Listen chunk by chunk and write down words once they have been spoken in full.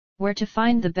Where to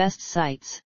find the best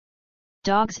sites.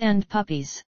 Dogs and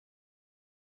puppies.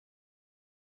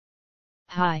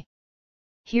 Hi.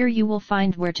 Here you will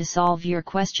find where to solve your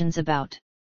questions about: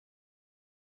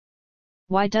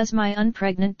 why does my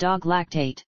unpregnant dog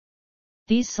lactate?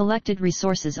 These selected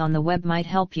resources on the web might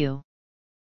help you.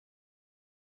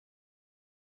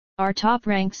 Our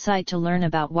top-ranked site to learn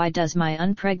about why does my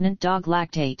unpregnant dog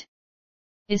lactate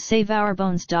is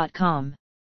SaveOurBones.com.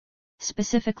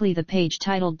 Specifically the page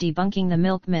titled Debunking the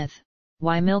Milk Myth,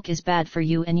 Why Milk is Bad for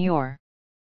You and Your.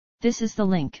 This is the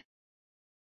link.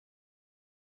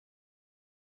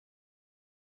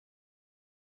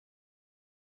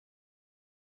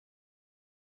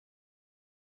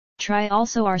 Try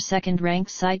also our second-ranked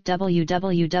site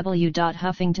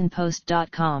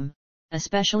www.huffingtonpost.com,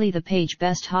 especially the page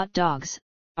Best Hot Dogs,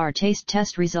 our taste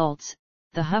test results,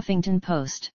 the Huffington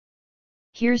Post.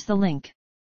 Here's the link.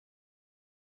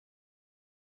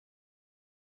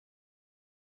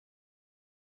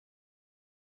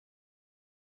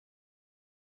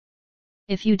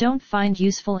 If you don't find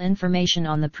useful information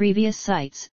on the previous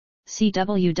sites, see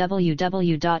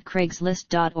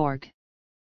www.craigslist.org.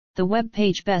 The web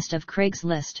page Best of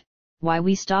Craigslist, Why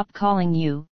We Stop Calling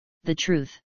You the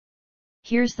Truth.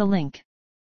 Here's the link.